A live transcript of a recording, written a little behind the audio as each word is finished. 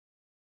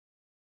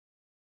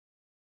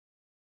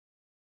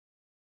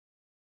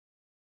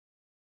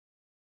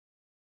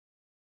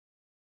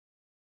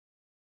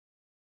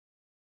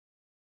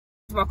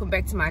Welcome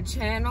back to my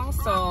channel.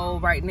 So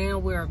right now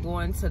we're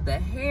going to the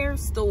hair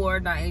store.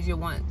 Naija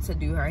wants to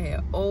do her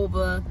hair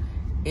over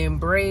in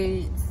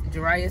braids.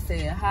 Jiraiya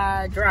said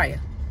hi.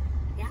 Jiraiya.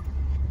 Yeah.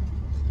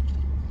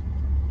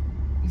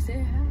 You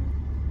said hi?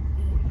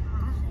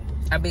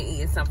 I've been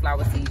eating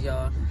sunflower seeds,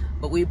 y'all.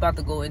 But we about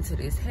to go into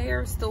this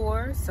hair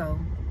store. So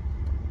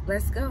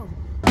let's go.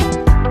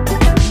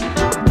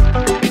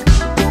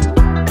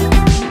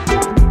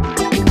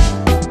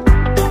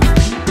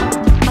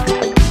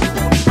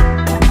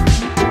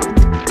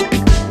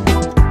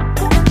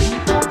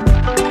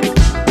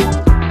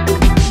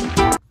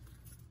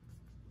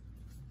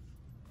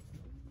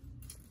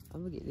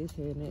 I'm gonna get this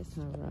hair next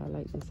time, bro. I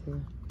like this hair.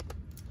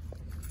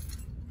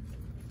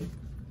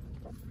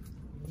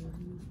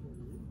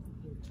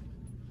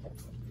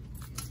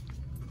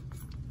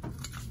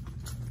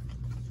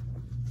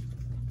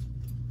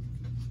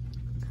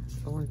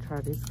 I want to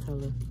try this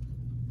color.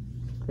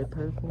 The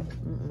purple.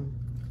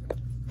 I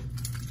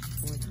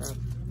want to try.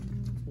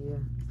 Yeah.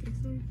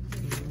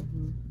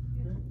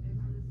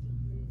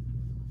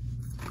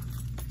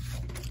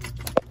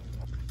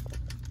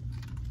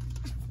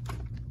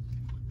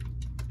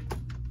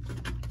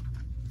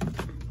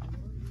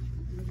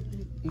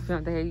 You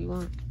found the hair you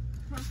want?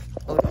 Huh?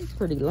 Oh, that's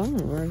pretty long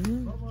right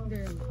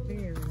here.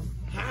 Very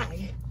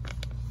high.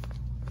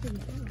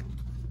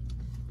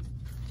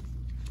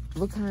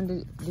 What kind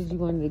did you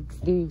want to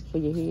do for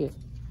your head?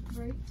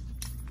 Right.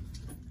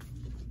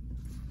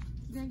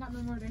 They ain't got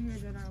no more of the hair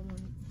that I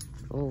want.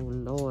 Oh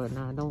Lord,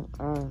 nah, don't.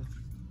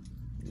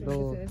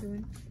 Lord.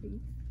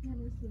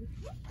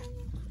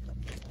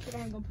 But I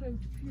ain't gonna play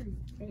with the period.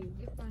 Hey,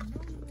 if I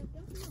know,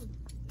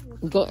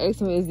 I Go ask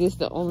him. Is this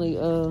the only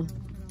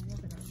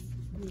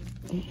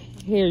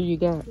hair you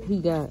got? He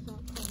got.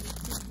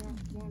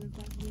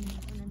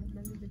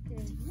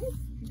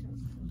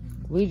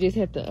 We just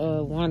have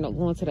to wind up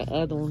going to the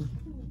other one.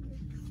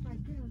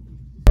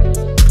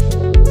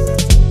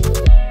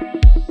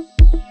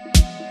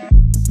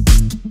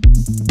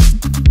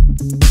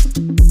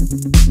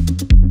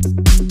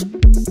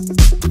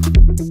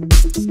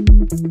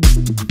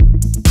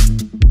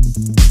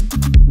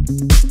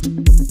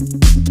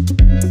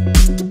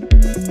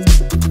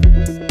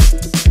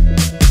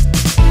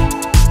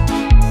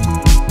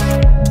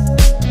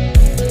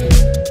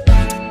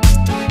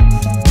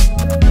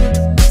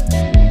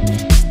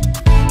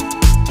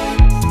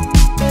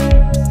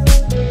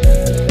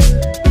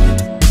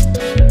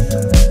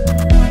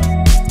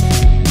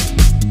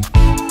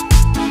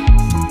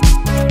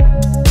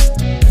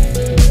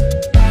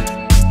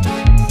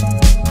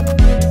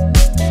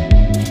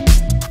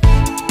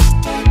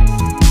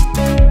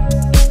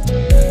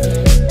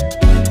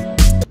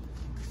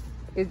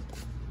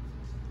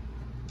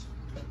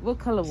 What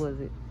color was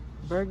it?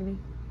 Burgundy?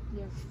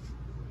 Yes.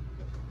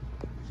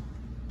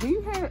 Do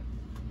you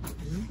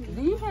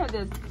have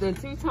the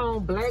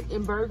two-tone black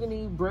and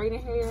burgundy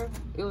braided hair?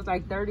 It was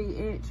like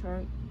 30-inch,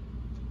 right?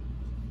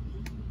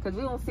 Because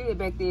we don't see it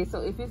back there.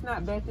 So if it's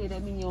not back there,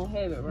 that means you don't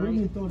have it, right? What do you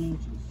mean 30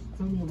 inches?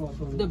 Tell me about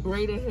 30 The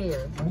braided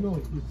hair. I know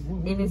it.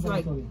 And it's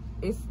like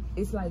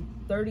it's like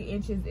 30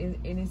 inches and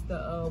it's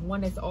the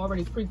one that's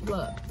already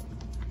pre-plucked.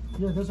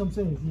 Yeah, that's what I'm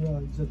saying.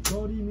 Yeah, the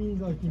 30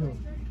 means like, you know.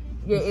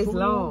 Yeah, it's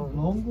long.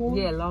 Long one?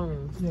 Yeah,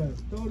 long. Yeah,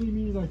 30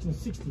 means like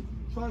 60.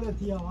 Try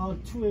that our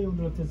 2A on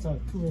the left hand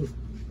side. 2A.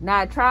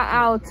 Now try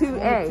our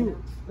 2A.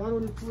 2. Not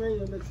only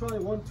 2A, and then try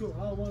 1, 2.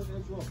 I want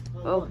as well.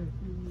 Okay.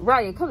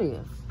 Ryan, come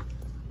here.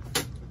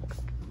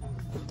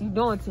 You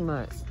doing too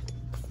much.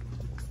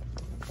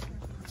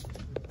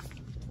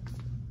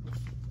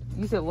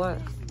 You said what?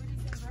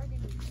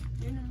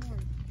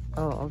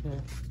 Oh, okay.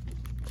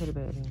 Put it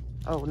back in.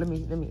 Oh, let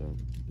me.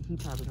 He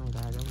probably don't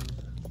got it.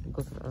 Let me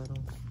go to the other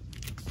one.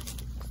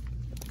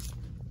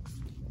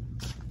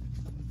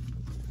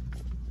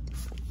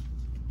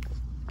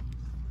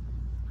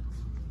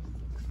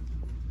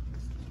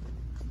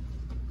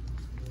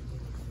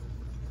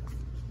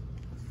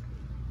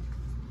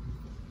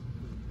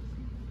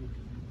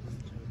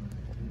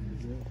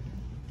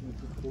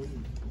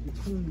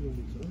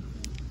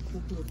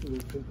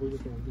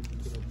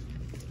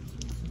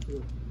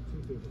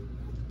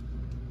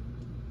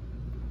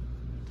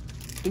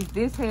 Is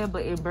this hair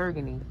but in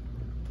burgundy?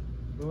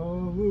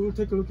 We'll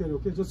take a look at it,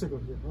 okay? Just a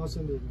second. Yeah, I'll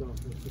send it down.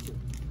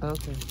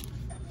 Okay.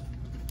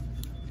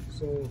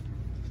 So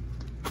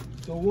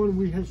the one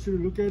we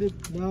should look at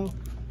it now,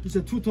 it's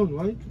a two-tone,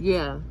 right?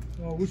 Yeah.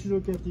 We should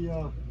look at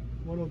the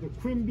one of the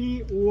Cream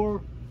Bee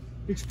or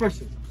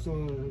Expression. So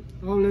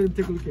I'll let him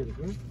take a look at it,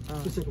 right?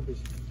 Just a second,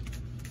 please.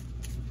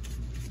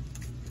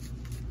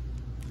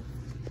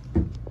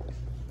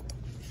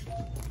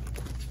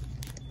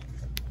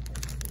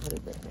 What is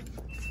it?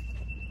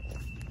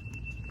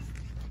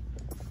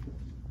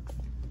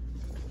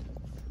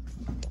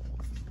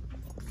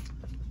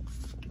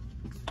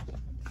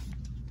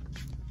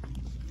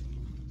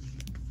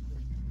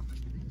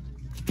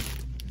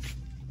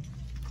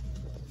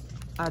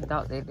 I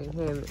thought that they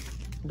have it.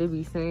 They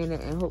be saying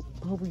it and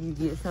hoping you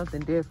get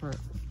something different.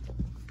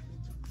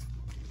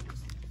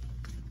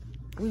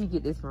 Where you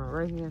get this from?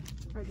 Right here?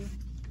 Right there.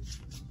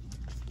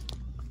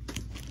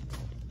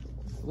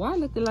 Why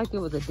looking like it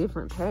was a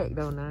different pack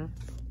though now?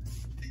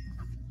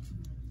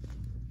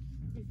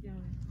 It's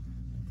gone.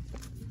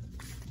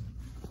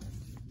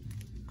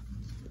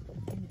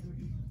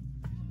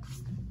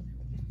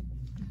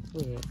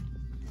 Yeah.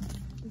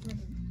 It's right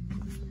here.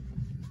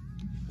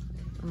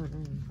 Oh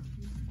dang.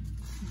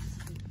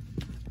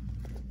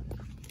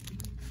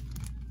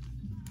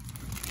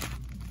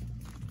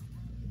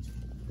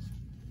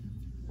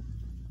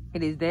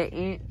 It is that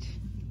inch.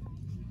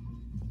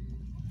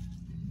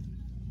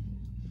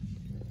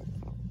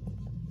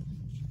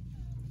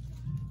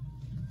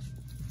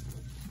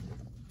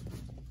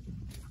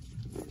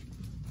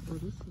 Oh,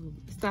 this is...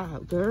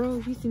 Stop,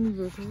 girl. You see me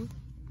real quick.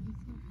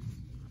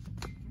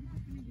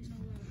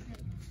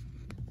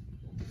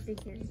 They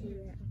can't see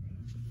that.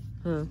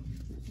 Huh? I'm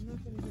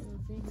not gonna get one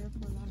thing there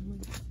for a lot of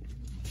money.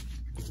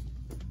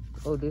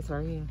 Oh, this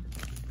right here.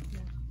 Yeah.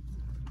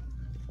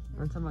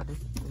 I'm talking about this.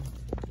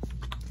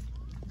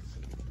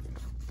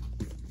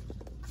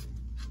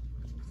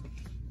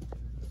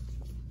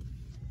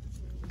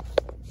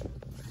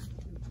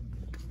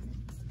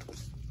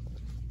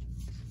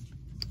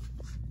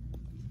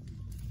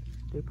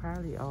 They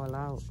probably all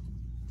out.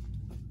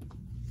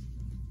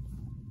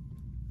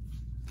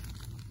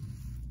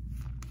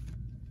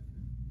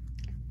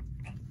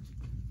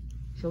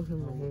 Show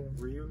him the hair.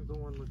 Were you the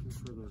one looking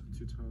for the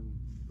two-tone?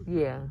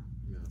 Yeah.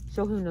 Yeah.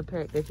 Show him the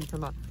pack that you talking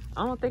about.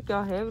 I don't think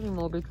y'all have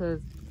anymore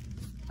because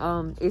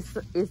it's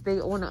they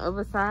on the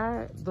other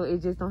side, but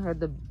it just don't have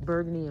the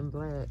burgundy and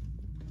black.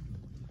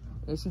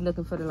 Is she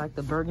looking for the like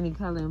the burgundy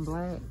color and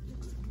black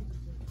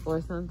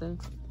or something?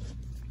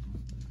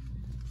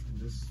 And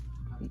this?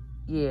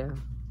 Yeah.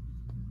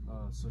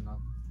 So not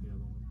the other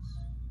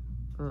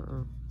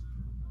ones.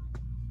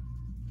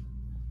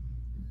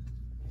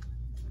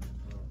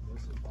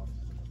 This is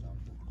boxes in the back.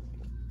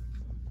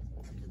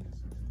 Give me a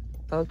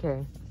second. Okay.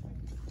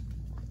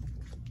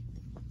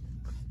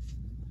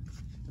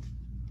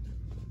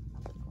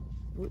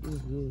 What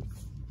is this?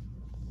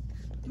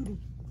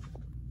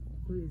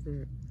 What is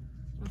that?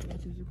 Okay,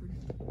 that's your zipper.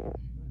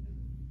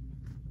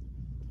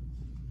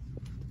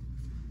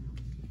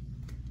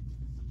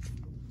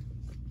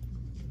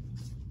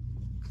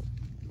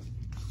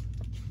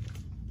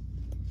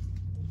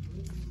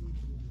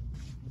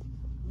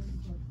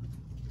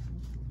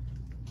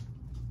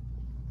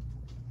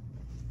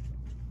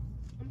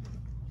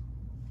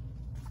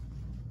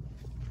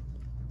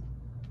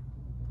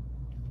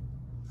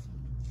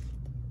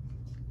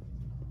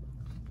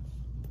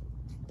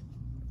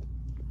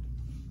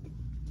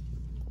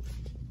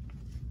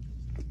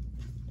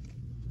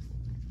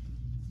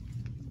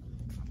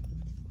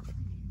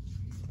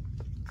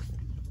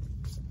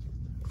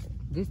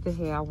 This the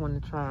hair I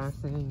want to try and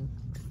sing.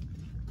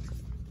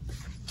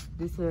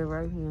 This hair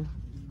right here.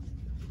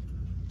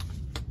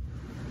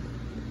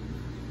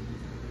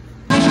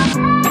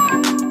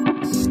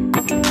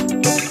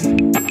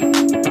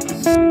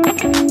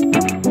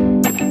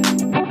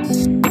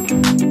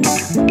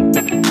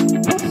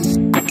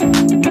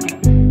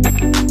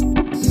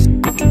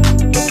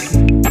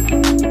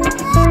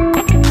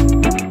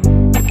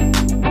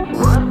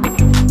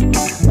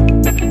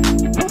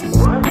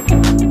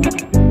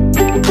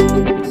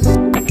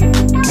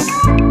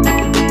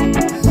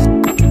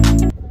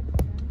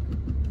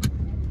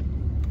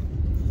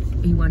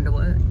 You wonder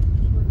what?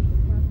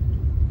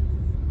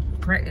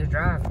 Practice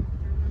driving.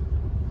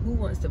 Who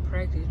wants to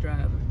practice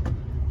driving?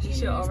 She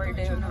should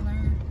already have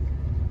known.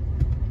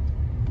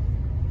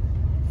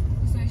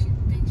 So she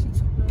thinks she's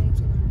too grown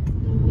to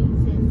learn.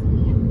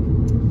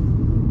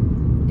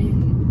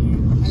 And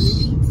I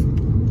repeat.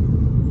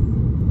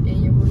 And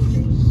your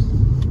boyfriend.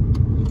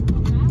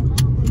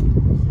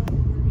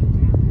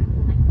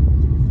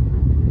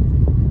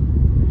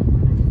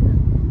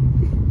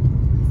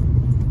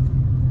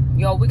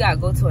 Yo, we gotta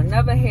go to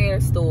another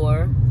hair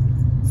store.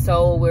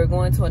 So we're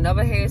going to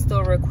another hair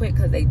store real quick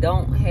because they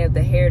don't have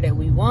the hair that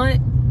we want.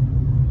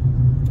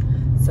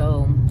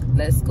 So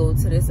let's go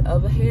to this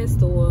other hair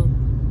store.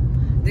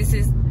 This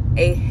is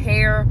a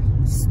hair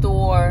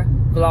store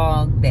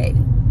vlog day.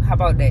 How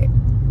about that?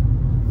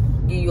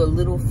 Give you a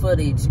little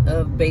footage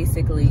of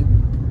basically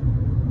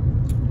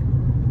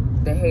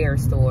the hair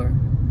store.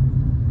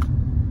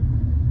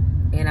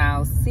 And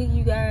I'll see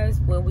you guys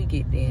when we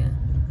get there.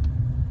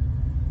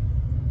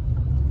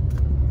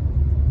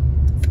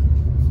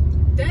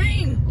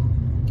 Dang!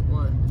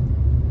 What?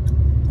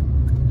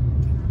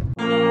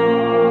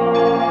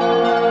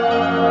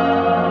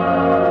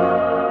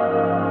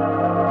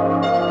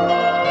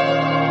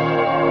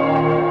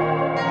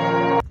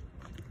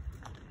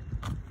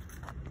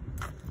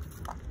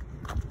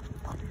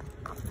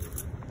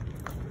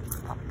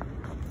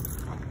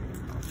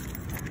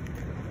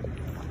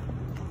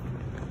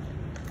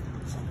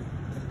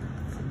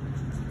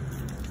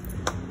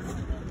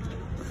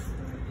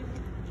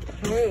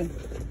 Hey.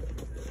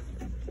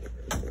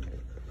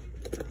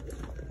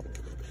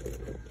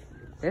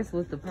 That's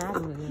what the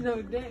problem is.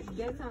 No,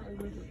 that's how it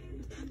was.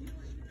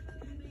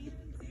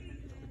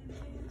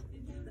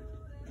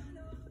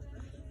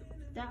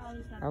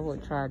 I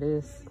would try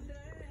this.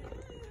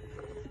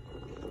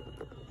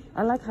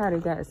 I like how they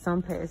got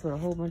some packs with a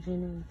whole bunch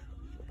in there.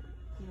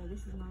 Yeah, this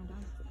is $9.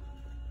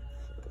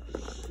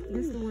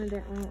 This is the one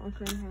that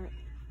Uncle had.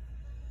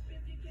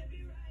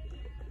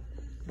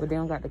 But they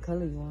don't got the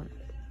color you want.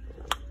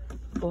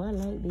 Oh, I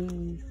like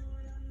these.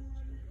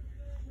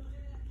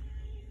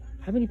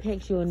 How many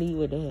packs you'll need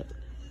with that?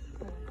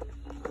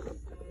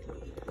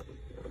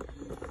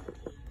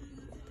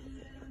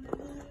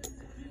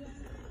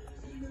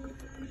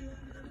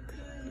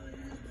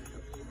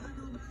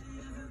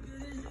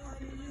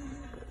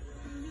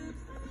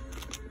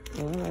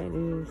 Oh, I like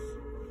this.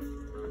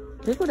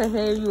 Look what the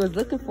hair you was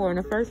looking for in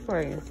the first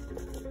place.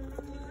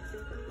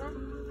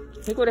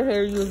 Look what the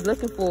hair you was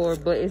looking for,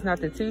 but it's not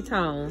the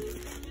two-tone.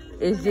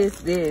 It's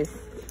just this.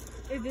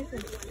 It's this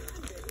one.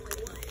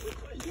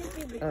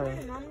 Oh.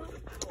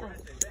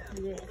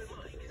 Yeah.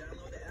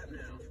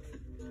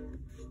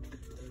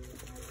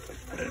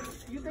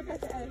 You think I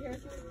should add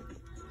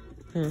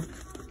hair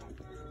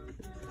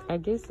I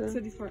guess so.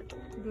 to this part?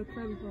 The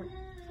curly part.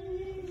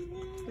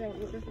 Yeah,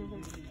 what this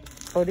one?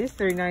 Oh, this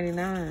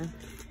 $3.99.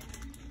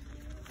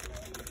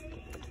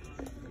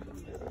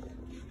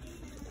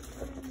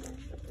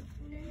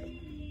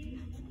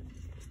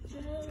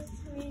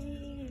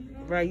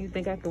 Right, you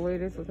think I can wear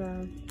this with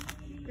color?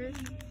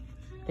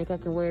 Think I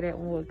can wear that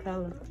one with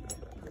color?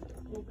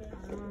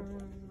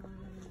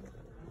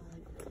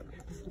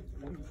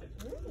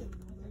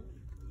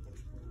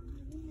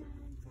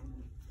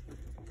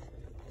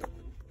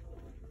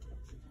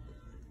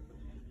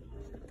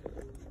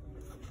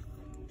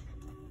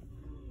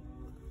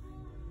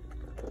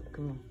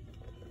 Come on.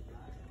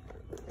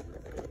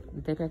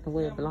 You think I can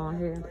wear blonde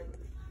hair?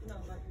 No,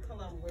 like the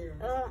color I'm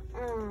wearing.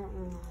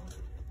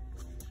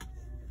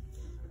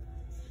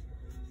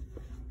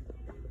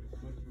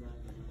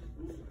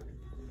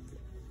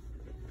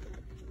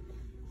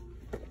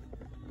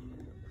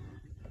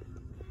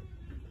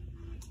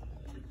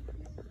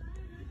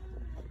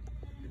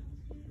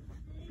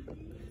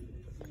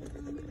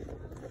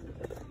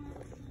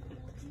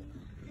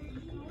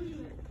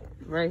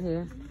 Right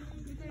here.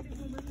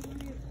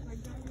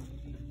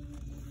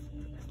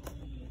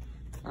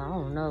 I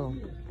don't know.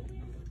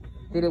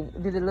 Did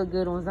it look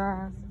good on his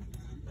eyes?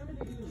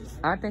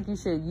 I think you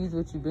should use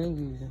what you've been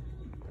using.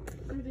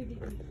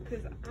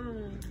 Cause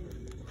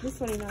this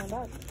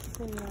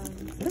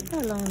 $29. Look how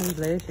long these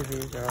lashes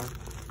is, y'all.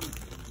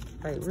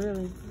 Like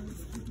really?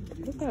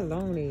 Look how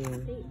long they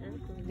is.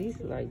 These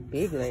are like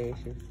big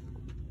lashes.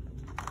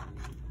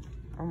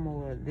 I'm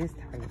more this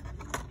type.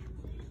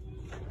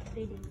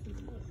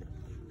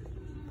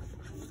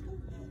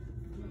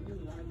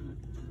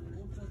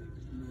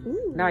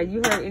 Ooh. Now,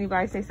 you heard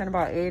anybody say something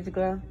about Edge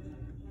Girl?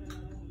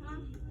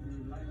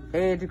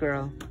 Edge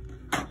Girl.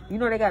 You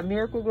know they got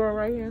Miracle Girl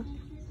right here?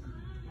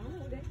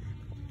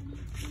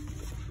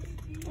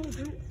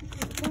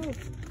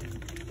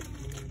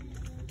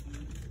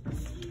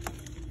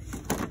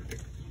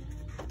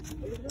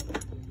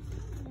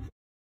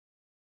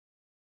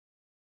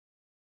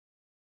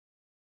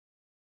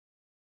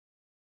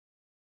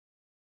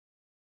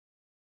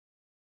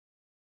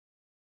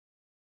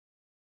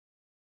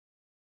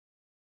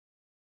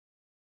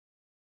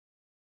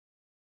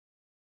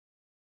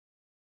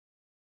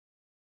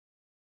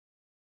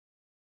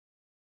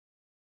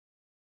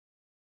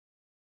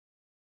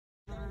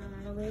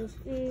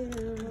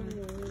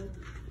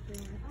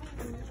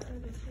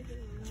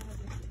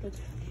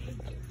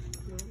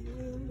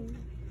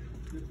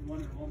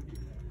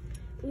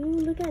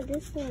 Ooh, look at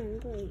this one.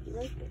 Wait,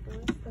 let's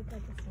look at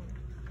this one.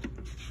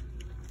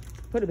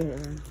 Put it back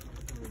around.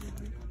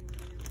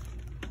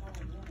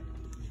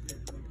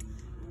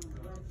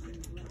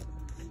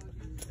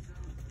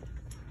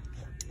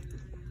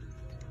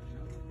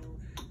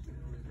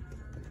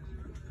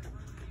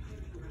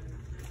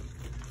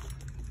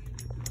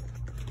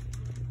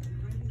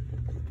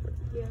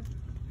 Yeah.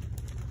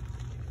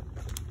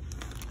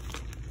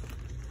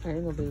 I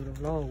ain't gonna be able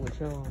to vlog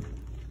with y'all.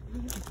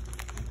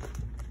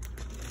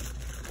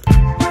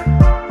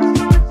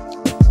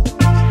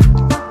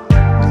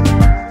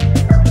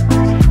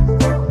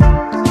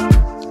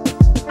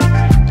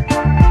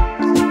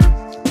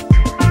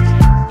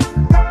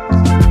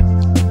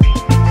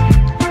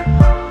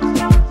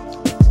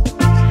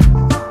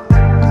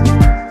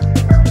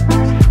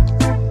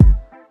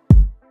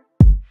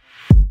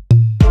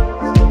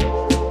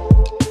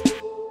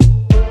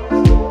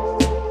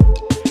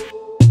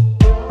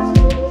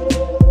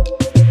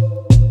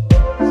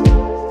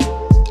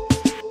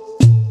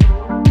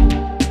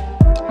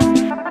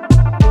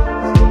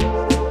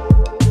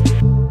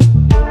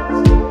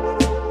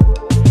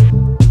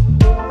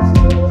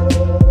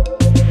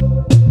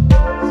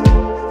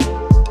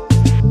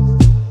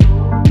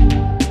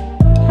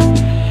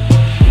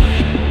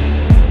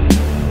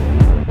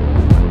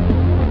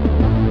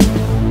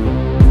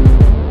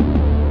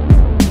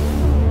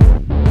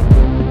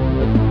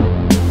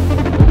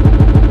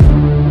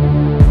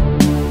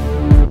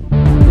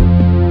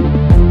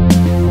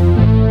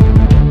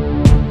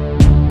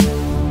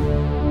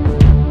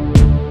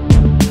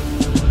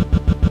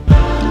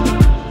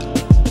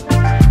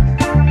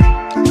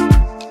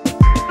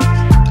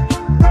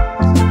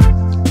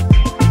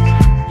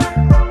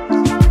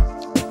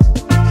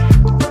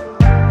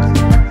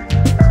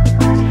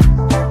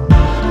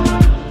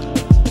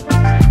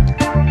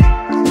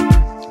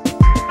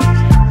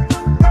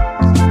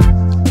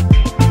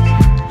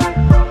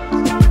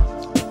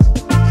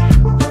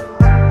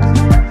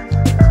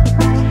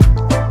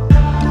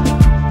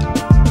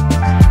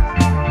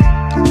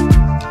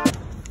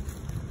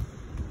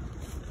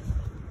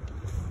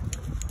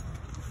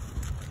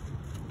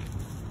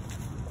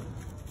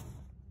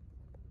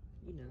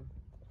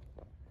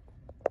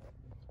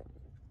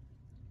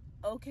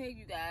 Okay,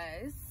 you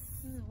guys,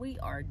 we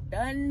are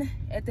done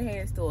at the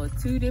hair store.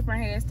 2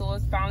 different hair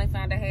stores. Finally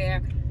found a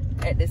hair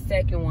at the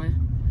second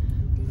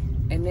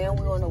one. And then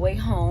we're on the way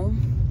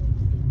home.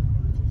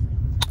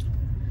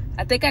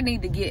 I think I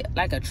need to get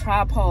like a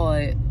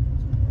tripod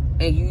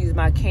and use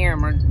my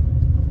camera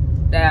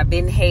that I've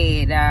been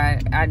used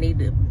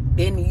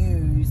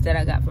that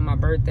I got for my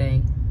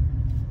birthday.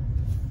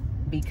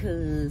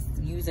 Because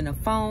using a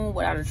phone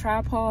without a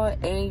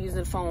tripod and using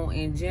a phone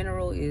in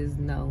general is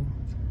no.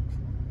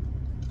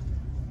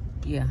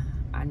 Yeah,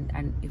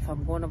 if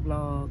I'm going to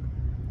vlog,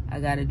 I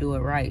gotta do it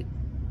right.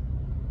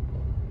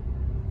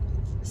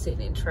 Sitting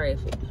in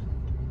traffic.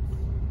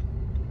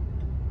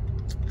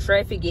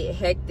 Traffic get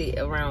hectic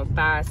around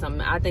 5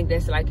 something. I think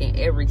that's like in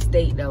every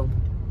state though.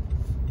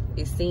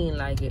 It seemed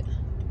like it.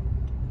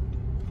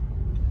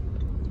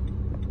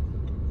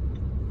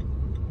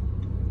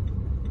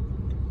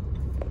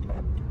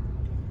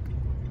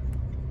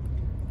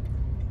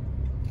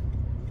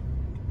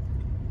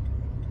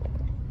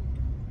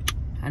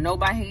 I know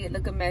my head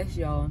look a mess,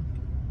 y'all.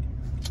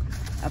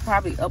 I'll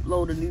probably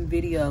upload a new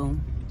video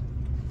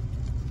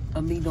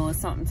of me doing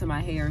something to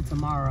my hair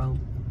tomorrow.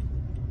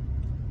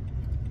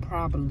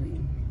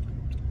 Probably.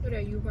 What are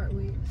you part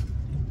with?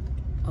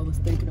 I was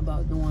thinking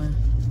about doing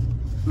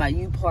my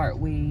U-part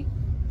wig.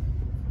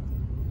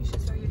 You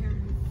should sew your hair.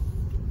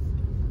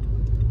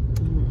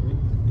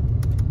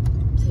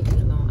 Taking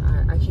it long.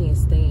 I can't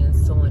stand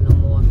sewing no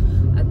more.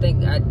 I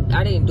think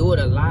I didn't do it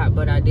a lot,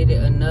 but I did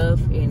it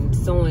enough, and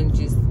sewing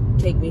just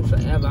take me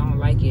forever. I don't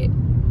like it.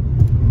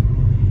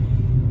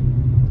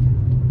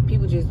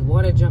 People just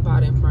want to jump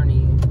out in front of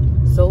you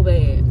so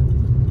bad.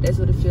 That's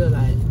what it feels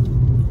like.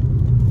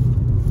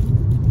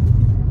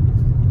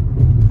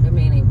 That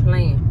man ain't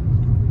playing.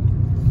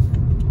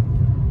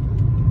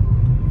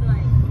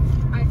 Like,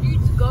 I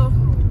need to go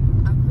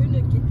home. I'm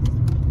gonna get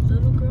this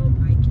little girl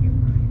bike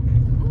and ride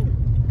back home.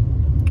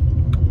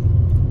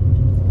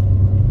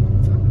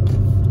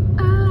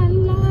 I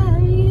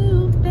love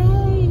you,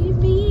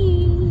 baby.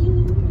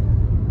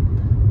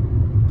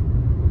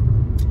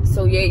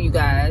 So yeah, you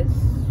guys.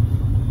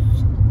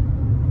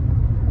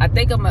 I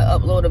think I'm gonna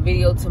upload a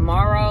video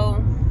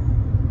tomorrow.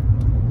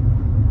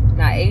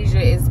 Now Asia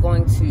is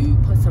going to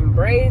put some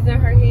braids in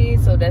her head,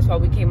 so that's why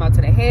we came out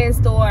to the hair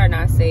store, and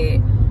I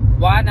said,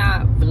 why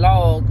not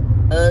vlog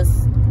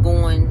us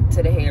going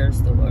to the hair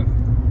store?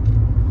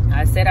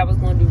 I said I was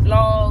gonna do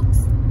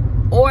vlogs,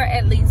 or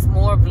at least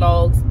more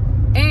vlogs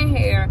and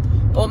hair,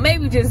 or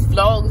maybe just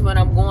vlogs when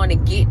I'm going to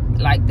get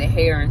like the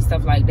hair and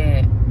stuff like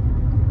that.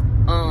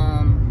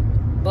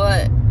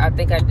 But I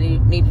think I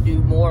need to do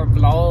more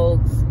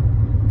vlogs.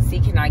 See,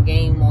 can I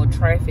gain more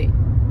traffic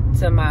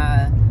to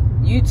my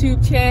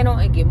YouTube channel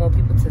and get more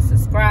people to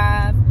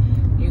subscribe.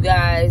 You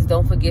guys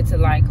don't forget to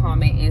like,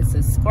 comment, and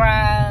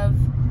subscribe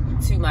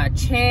to my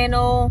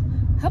channel.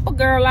 Help a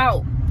girl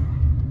out.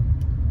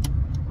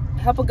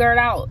 Help a girl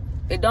out.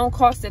 It don't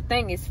cost a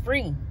thing. It's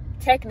free.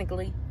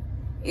 Technically,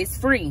 it's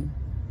free.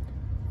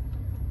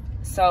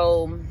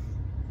 So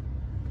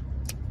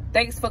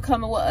thanks for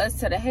coming with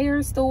us to the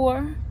hair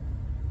store.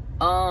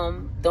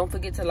 Don't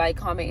forget to like,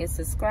 comment, and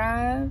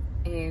subscribe,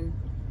 and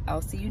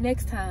I'll see you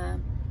next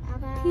time.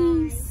 Bye-bye.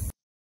 Peace.